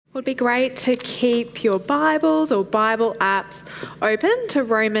Would be great to keep your Bibles or Bible apps open to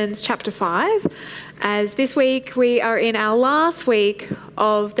Romans chapter 5, as this week we are in our last week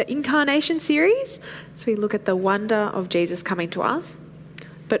of the Incarnation series, as we look at the wonder of Jesus coming to us.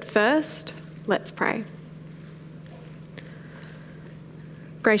 But first, let's pray.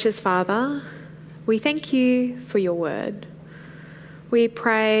 Gracious Father, we thank you for your word. We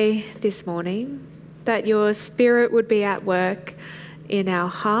pray this morning that your Spirit would be at work in our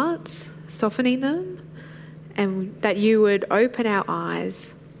hearts, softening them, and that you would open our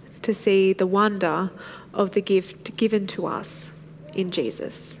eyes to see the wonder of the gift given to us in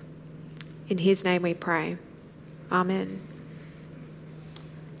Jesus. In his name we pray. Amen.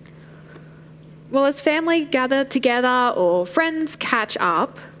 Well, as family gather together or friends catch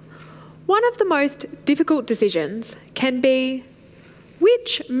up, one of the most difficult decisions can be,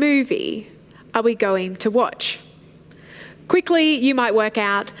 which movie are we going to watch? Quickly, you might work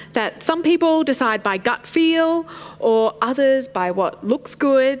out that some people decide by gut feel or others by what looks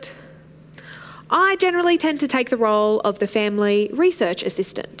good. I generally tend to take the role of the family research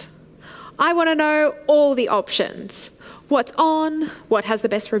assistant. I want to know all the options. What's on? What has the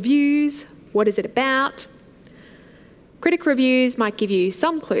best reviews? What is it about? Critic reviews might give you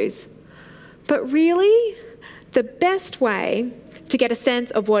some clues, but really, the best way to get a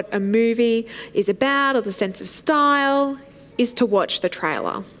sense of what a movie is about or the sense of style is to watch the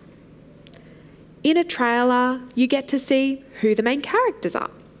trailer. In a trailer, you get to see who the main characters are,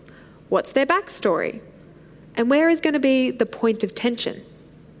 what's their backstory, and where is going to be the point of tension.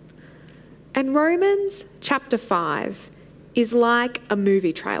 And Romans chapter 5 is like a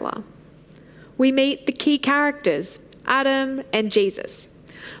movie trailer. We meet the key characters, Adam and Jesus.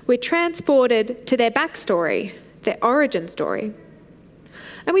 We're transported to their backstory, their origin story.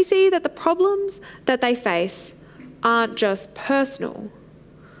 And we see that the problems that they face aren't just personal,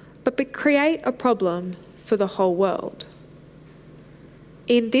 but create a problem for the whole world.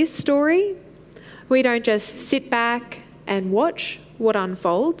 In this story, we don't just sit back and watch what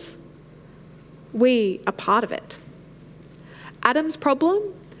unfolds. We are part of it. Adam's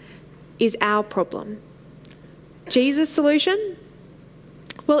problem is our problem. Jesus' solution?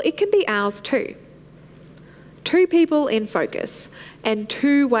 Well, it can be ours too. Two people in focus and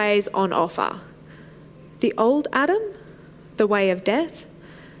two ways on offer. The old Adam, the way of death,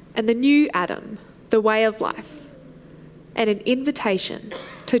 and the new Adam, the way of life, and an invitation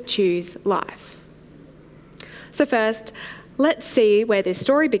to choose life. So first, let's see where this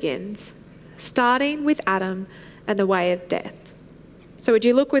story begins, starting with Adam and the way of death. So would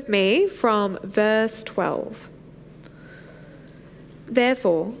you look with me from verse 12?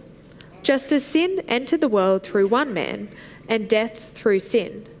 Therefore, just as sin entered the world through one man, and death through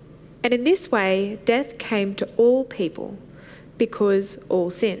sin, and in this way death came to all people, because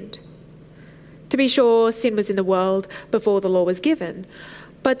all sinned. To be sure, sin was in the world before the law was given,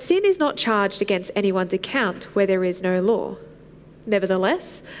 but sin is not charged against anyone's account where there is no law.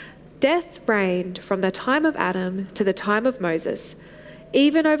 Nevertheless, death reigned from the time of Adam to the time of Moses,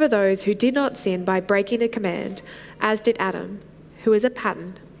 even over those who did not sin by breaking a command, as did Adam, who is a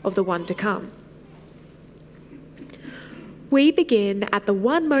pattern of the one to come. We begin at the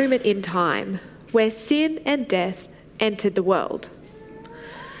one moment in time where sin and death entered the world.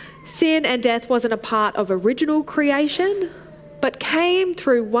 Sin and death wasn't a part of original creation, but came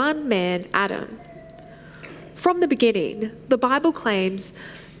through one man, Adam. From the beginning, the Bible claims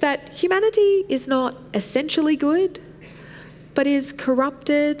that humanity is not essentially good, but is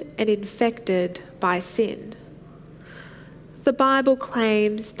corrupted and infected by sin. The Bible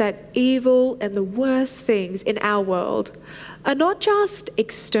claims that evil and the worst things in our world are not just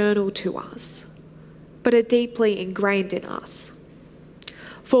external to us, but are deeply ingrained in us.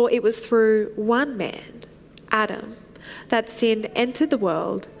 For it was through one man, Adam, that sin entered the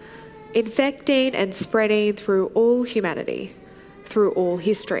world, infecting and spreading through all humanity, through all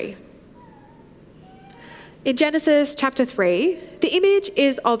history. In Genesis chapter 3, the image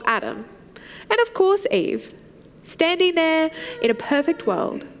is of Adam, and of course Eve, standing there in a perfect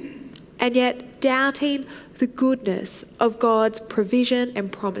world, and yet doubting the goodness of God's provision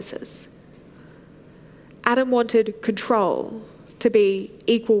and promises. Adam wanted control, to be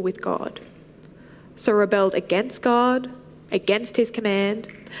equal with God, so rebelled against God, against his command,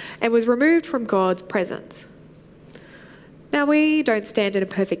 and was removed from God's presence. Now, we don't stand in a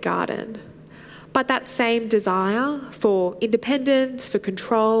perfect garden, but that same desire for independence, for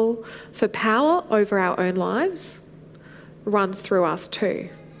control, for power over our own lives runs through us too.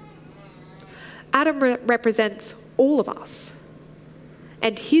 Adam represents all of us,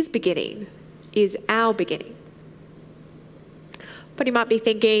 and his beginning is our beginning. But you might be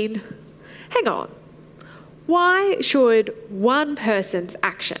thinking, hang on, why should one person's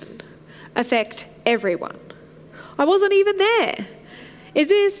action affect everyone? I wasn't even there. Is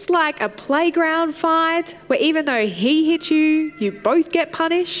this like a playground fight where even though he hit you, you both get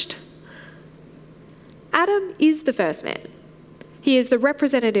punished? Adam is the first man. He is the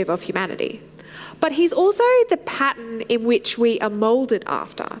representative of humanity. But he's also the pattern in which we are moulded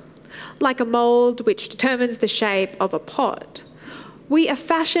after. Like a mould which determines the shape of a pot, we are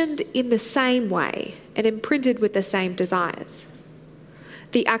fashioned in the same way and imprinted with the same desires.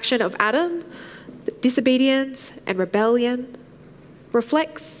 The action of Adam, the disobedience and rebellion,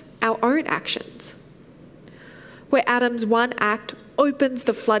 reflects our own actions. Where Adam's one act opens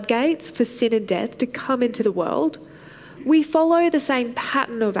the floodgates for sin and death to come into the world, we follow the same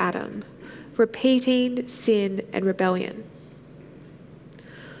pattern of Adam, repeating sin and rebellion.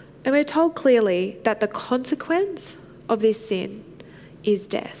 And we're told clearly that the consequence of this sin is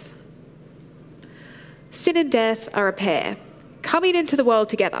death. Sin and death are a pair, coming into the world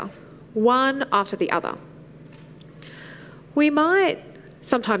together, one after the other. We might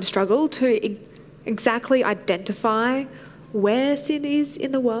sometimes struggle to exactly identify where sin is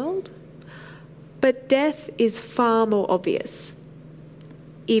in the world, but death is far more obvious,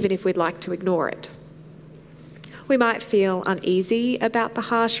 even if we'd like to ignore it. We might feel uneasy about the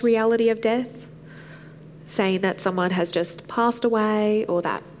harsh reality of death, saying that someone has just passed away or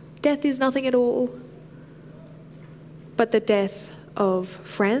that death is nothing at all. But the death of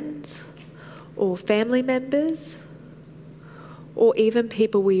friends or family members, or even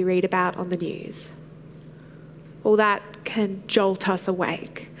people we read about on the news, all that can jolt us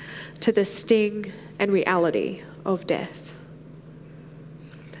awake to the sting and reality of death.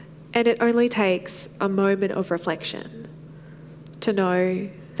 And it only takes a moment of reflection to know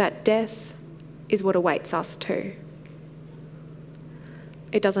that death is what awaits us too.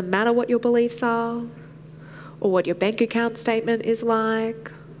 It doesn't matter what your beliefs are, or what your bank account statement is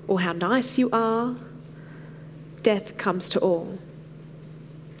like, or how nice you are. Death comes to all.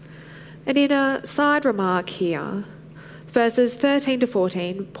 And in a side remark here, verses 13 to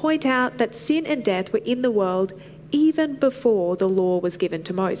 14 point out that sin and death were in the world even before the law was given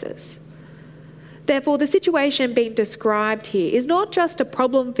to Moses. Therefore, the situation being described here is not just a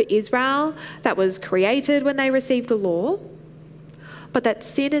problem for Israel that was created when they received the law, but that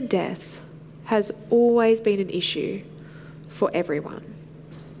sin and death has always been an issue for everyone.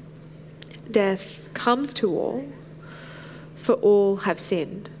 Death comes to all, for all have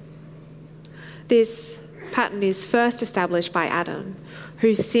sinned. This pattern is first established by Adam,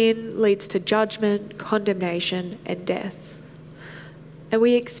 whose sin leads to judgment, condemnation, and death. And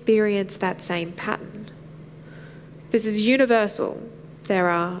we experience that same pattern. This is universal. There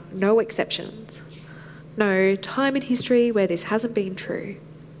are no exceptions. No time in history where this hasn't been true.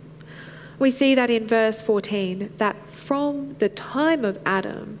 We see that in verse 14, that from the time of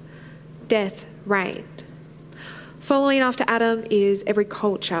Adam, death reigned. Following after Adam is every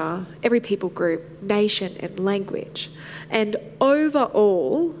culture, every people group, nation and language. And over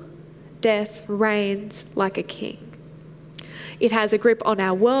all, death reigns like a king. It has a grip on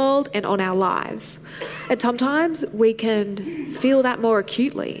our world and on our lives. And sometimes we can feel that more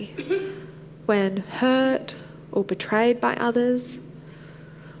acutely when hurt or betrayed by others,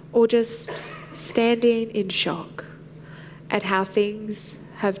 or just standing in shock at how things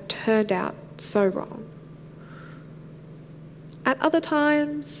have turned out so wrong. At other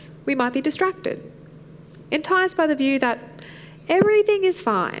times, we might be distracted, enticed by the view that everything is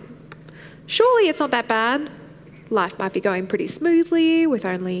fine. Surely it's not that bad. Life might be going pretty smoothly with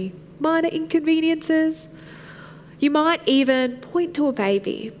only minor inconveniences. You might even point to a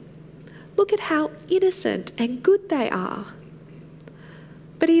baby. Look at how innocent and good they are.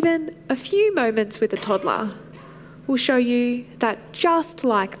 But even a few moments with a toddler will show you that just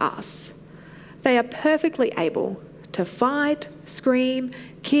like us, they are perfectly able to fight, scream,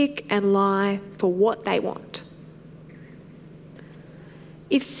 kick, and lie for what they want.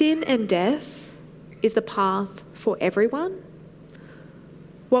 If sin and death is the path for everyone,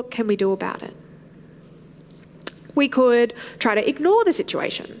 what can we do about it? We could try to ignore the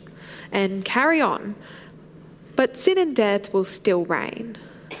situation and carry on, but sin and death will still reign.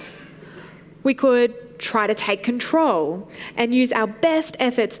 We could try to take control and use our best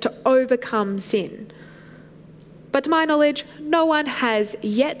efforts to overcome sin. But to my knowledge, no one has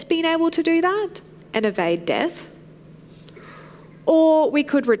yet been able to do that and evade death. Or we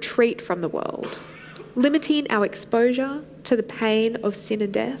could retreat from the world, limiting our exposure to the pain of sin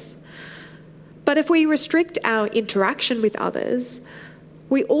and death. But if we restrict our interaction with others,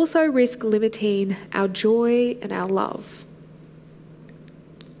 we also risk limiting our joy and our love.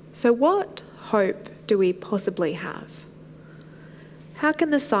 So what hope do we possibly have? How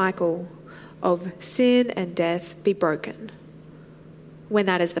can the cycle of sin and death be broken when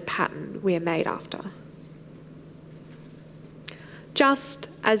that is the pattern we are made after? Just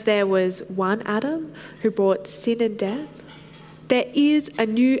as there was one Adam who brought sin and death, there is a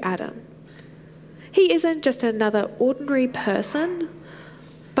new Adam. He isn't just another ordinary person,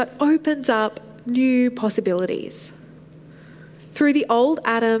 but opens up new possibilities. Through the old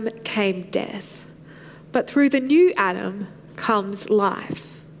Adam came death, but through the new Adam comes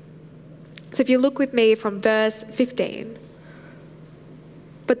life. So if you look with me from verse 15,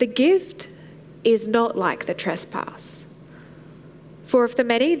 but the gift is not like the trespass. For if the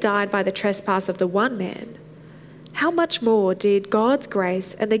many died by the trespass of the one man, how much more did God's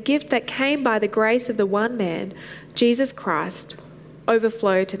grace and the gift that came by the grace of the one man, Jesus Christ,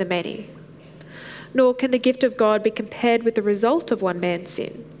 overflow to the many? Nor can the gift of God be compared with the result of one man's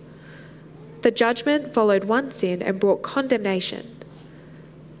sin. The judgment followed one sin and brought condemnation,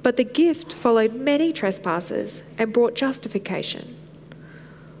 but the gift followed many trespasses and brought justification.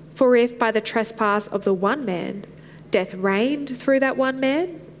 For if by the trespass of the one man death reigned through that one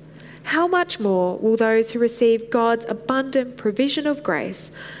man, how much more will those who receive God's abundant provision of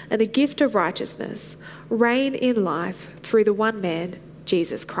grace and the gift of righteousness reign in life through the one man,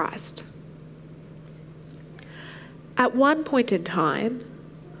 Jesus Christ? At one point in time,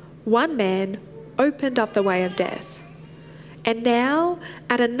 one man opened up the way of death. And now,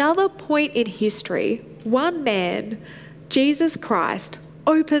 at another point in history, one man, Jesus Christ,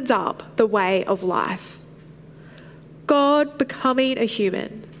 opens up the way of life. God becoming a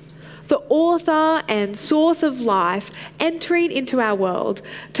human, the author and source of life, entering into our world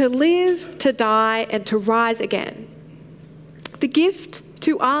to live, to die, and to rise again. The gift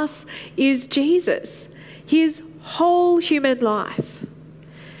to us is Jesus, his whole human life.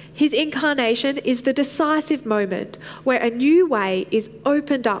 His incarnation is the decisive moment where a new way is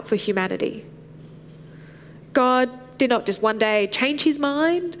opened up for humanity. God did not just one day change his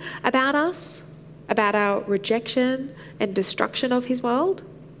mind about us, about our rejection and destruction of his world,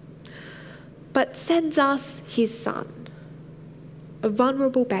 but sends us his son, a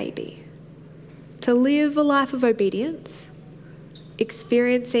vulnerable baby, to live a life of obedience,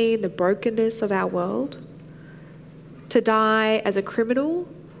 experiencing the brokenness of our world, to die as a criminal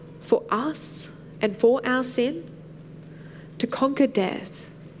for us and for our sin, to conquer death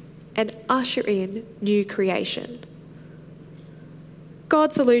and usher in new creation.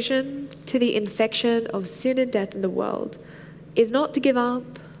 God's solution to the infection of sin and death in the world is not to give up,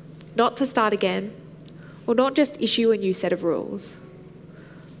 not to start again, or not just issue a new set of rules,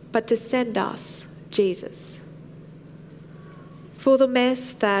 but to send us Jesus. For the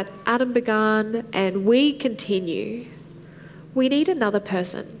mess that Adam began and we continue, we need another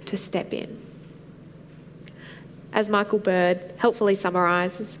person to step in. As Michael Bird helpfully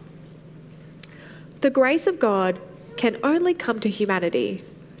summarises, the grace of God can only come to humanity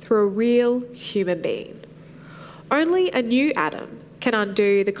through a real human being. Only a new Adam can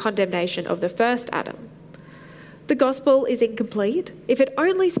undo the condemnation of the first Adam. The gospel is incomplete if it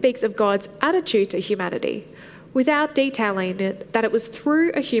only speaks of God's attitude to humanity without detailing it that it was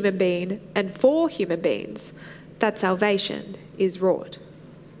through a human being and for human beings that salvation is wrought.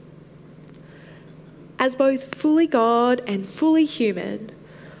 As both fully God and fully human,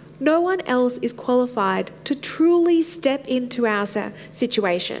 no one else is qualified to truly step into our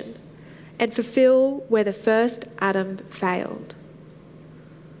situation and fulfill where the first Adam failed.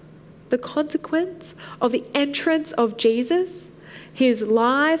 The consequence of the entrance of Jesus, his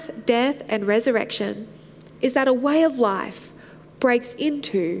life, death, and resurrection, is that a way of life breaks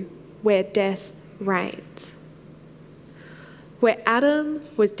into where death reigns. Where Adam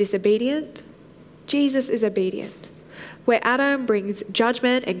was disobedient, Jesus is obedient. Where Adam brings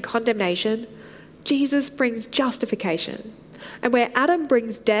judgment and condemnation, Jesus brings justification. And where Adam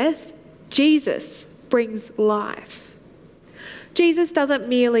brings death, Jesus brings life. Jesus doesn't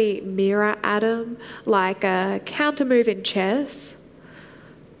merely mirror Adam like a counter move in chess,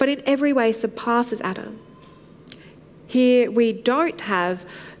 but in every way surpasses Adam. Here we don't have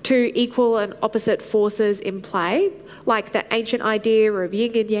two equal and opposite forces in play, like the ancient idea of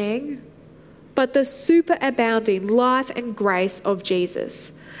yin and yang, but the superabounding life and grace of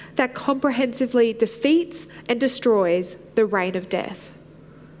Jesus that comprehensively defeats and destroys the reign of death.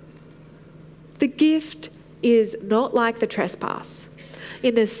 The gift is not like the trespass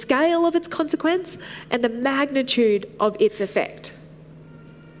in the scale of its consequence and the magnitude of its effect.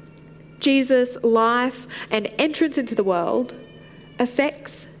 Jesus' life and entrance into the world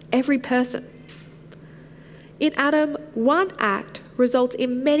affects every person. In Adam, one act results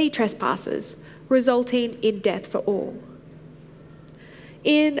in many trespasses, resulting in death for all.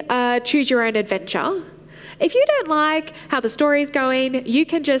 In Choose Your Own Adventure, if you don't like how the story is going, you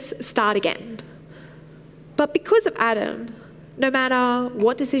can just start again. But because of Adam, no matter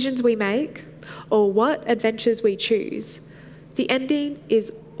what decisions we make or what adventures we choose, the ending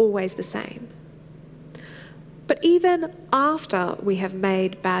is always the same. But even after we have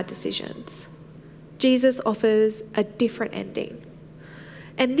made bad decisions, Jesus offers a different ending.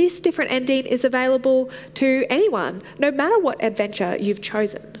 And this different ending is available to anyone, no matter what adventure you've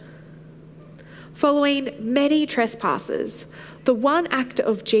chosen. Following many trespasses, the one act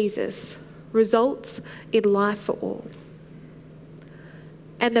of Jesus results in life for all.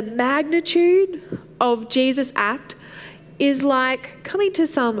 And the magnitude of Jesus' act is like coming to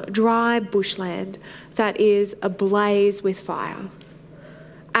some dry bushland that is ablaze with fire.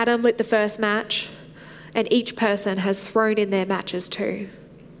 Adam lit the first match, and each person has thrown in their matches too.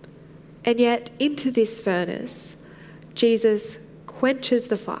 And yet, into this furnace, Jesus quenches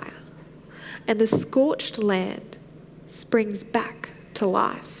the fire, and the scorched land springs back to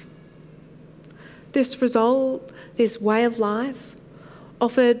life. This result, this way of life,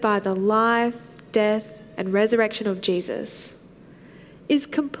 offered by the life, death, and resurrection of Jesus, is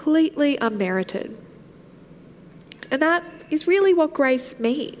completely unmerited. And that is really what grace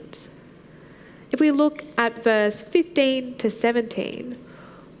means. If we look at verse 15 to 17,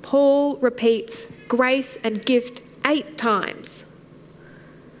 Paul repeats grace and gift 8 times.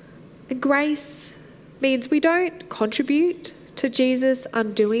 And grace means we don't contribute to Jesus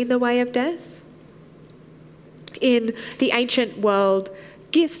undoing the way of death. In the ancient world,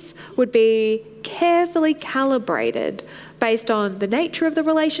 gifts would be carefully calibrated based on the nature of the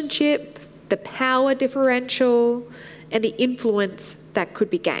relationship, the power differential, and the influence that could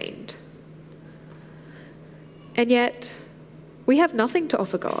be gained. And yet, we have nothing to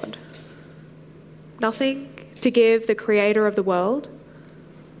offer God, nothing to give the creator of the world,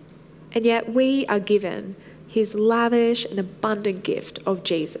 and yet we are given his lavish and abundant gift of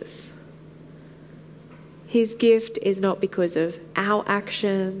Jesus. His gift is not because of our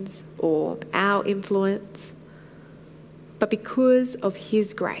actions or our influence, but because of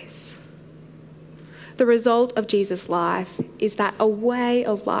his grace. The result of Jesus' life is that a way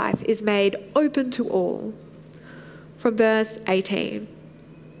of life is made open to all. From verse 18.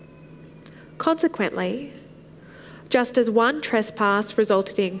 Consequently, just as one trespass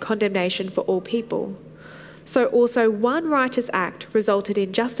resulted in condemnation for all people, so also one righteous act resulted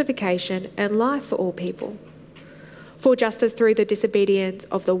in justification and life for all people. For just as through the disobedience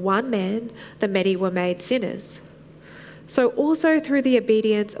of the one man the many were made sinners, so also through the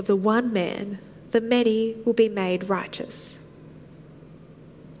obedience of the one man the many will be made righteous.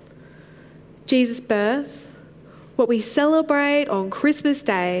 Jesus' birth, what we celebrate on Christmas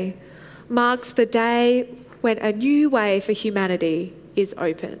Day, marks the day when a new way for humanity is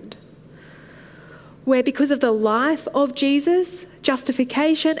opened. Where because of the life of Jesus,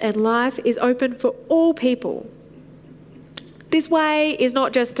 justification and life is open for all people. This way is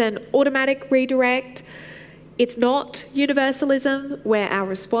not just an automatic redirect. It's not universalism where our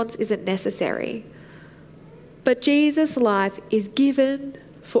response isn't necessary. But Jesus' life is given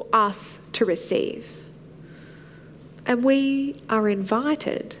for us to receive. And we are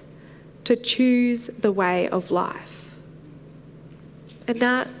invited to choose the way of life. And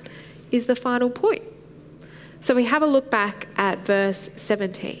that is the final point. So we have a look back at verse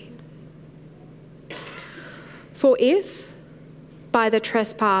 17. For if, by the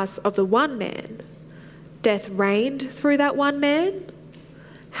trespass of the one man, death reigned through that one man,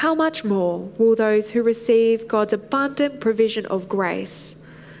 how much more will those who receive God's abundant provision of grace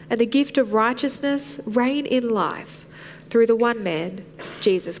and the gift of righteousness reign in life through the one man,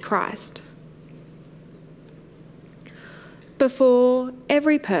 Jesus Christ? Before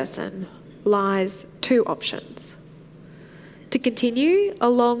every person lies 2 options. To continue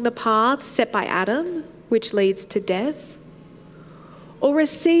along the path set by Adam, which leads to death, or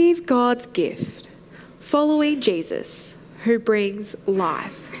receive God's gift, following Jesus, who brings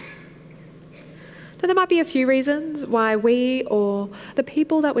life. Now, there might be a few reasons why we or the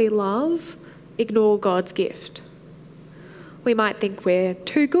people that we love ignore God's gift. We might think we're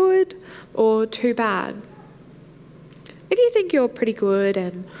too good or too bad. If you think you're pretty good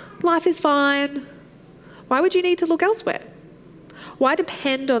and life is fine, why would you need to look elsewhere? Why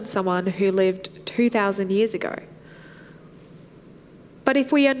depend on someone who lived 2,000 years ago? But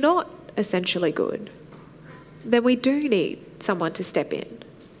if we are not essentially good, then we do need someone to step in.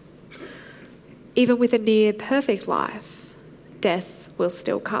 Even with a near perfect life, death will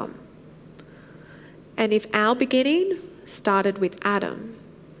still come. And if our beginning started with Adam,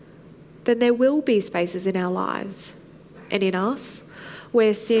 then there will be spaces in our lives and in us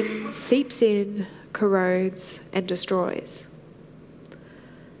where sin seeps in, corrodes, and destroys.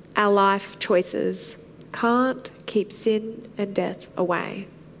 Our life choices can't keep sin and death away.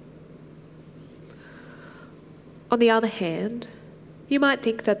 On the other hand, you might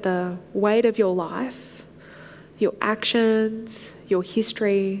think that the weight of your life, your actions, your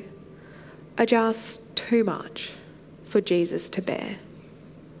history are just too much for Jesus to bear.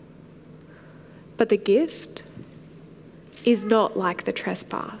 But the gift is not like the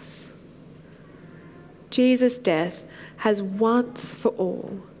trespass. Jesus' death has once for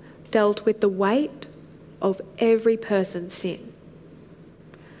all dealt with the weight of every person's sin.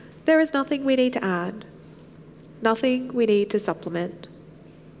 There is nothing we need to add, nothing we need to supplement.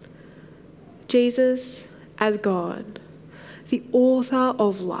 Jesus, as God, the author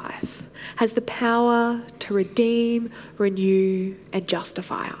of life, has the power to redeem, renew, and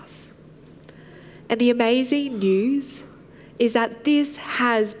justify us. And the amazing news is that this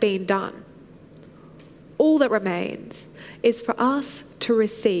has been done. All that remains is for us to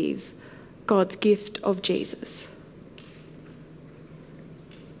receive God's gift of Jesus.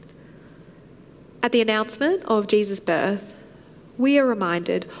 At the announcement of Jesus' birth, we are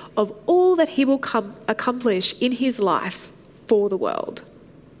reminded of all that he will accomplish in his life for the world.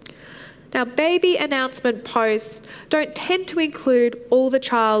 Now, baby announcement posts don't tend to include all the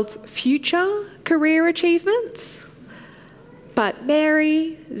child's future career achievements, but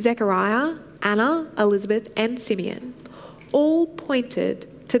Mary, Zechariah, Anna, Elizabeth, and Simeon all pointed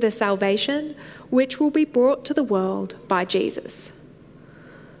to the salvation which will be brought to the world by Jesus.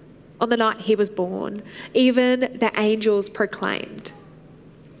 On the night he was born, even the angels proclaimed,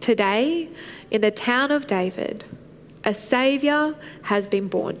 "Today, in the town of David, a Saviour has been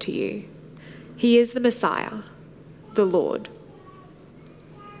born to you. He is the Messiah, the Lord."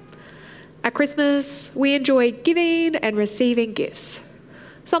 At Christmas, we enjoy giving and receiving gifts.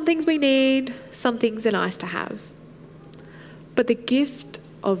 Some things we need, some things are nice to have. But the gift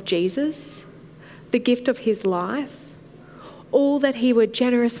of Jesus, the gift of his life, all that he would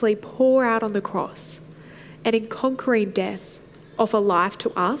generously pour out on the cross, and in conquering death, offer life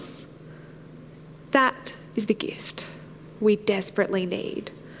to us, that is the gift we desperately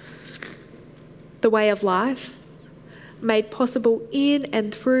need. The way of life, made possible in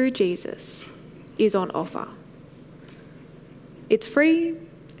and through Jesus, is on offer. It's free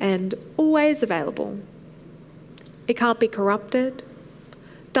and always available. It can't be corrupted,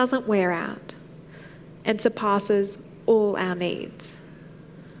 doesn't wear out, and surpasses all our needs.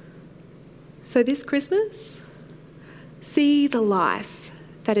 So this Christmas, see the life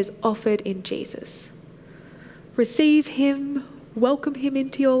that is offered in Jesus. Receive him, welcome him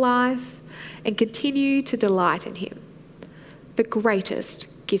into your life, and continue to delight in him, the greatest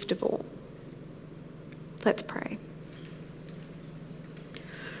gift of all. Let's pray.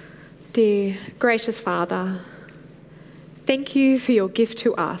 Dear gracious Father, thank you for your gift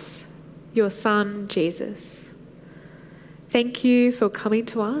to us, your Son, Jesus. Thank you for coming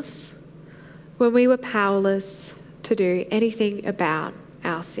to us when we were powerless to do anything about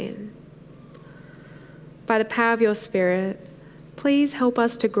our sin. By the power of your Spirit, please help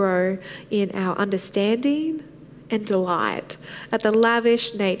us to grow in our understanding and delight at the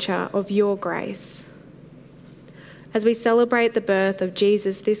lavish nature of your grace. As we celebrate the birth of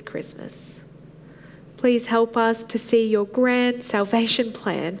Jesus this Christmas, please help us to see your grand salvation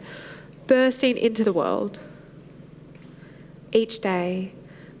plan bursting into the world. Each day,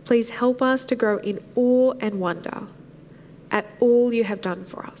 please help us to grow in awe and wonder at all you have done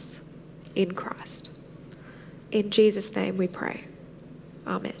for us in Christ. In Jesus' name we pray.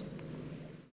 Amen.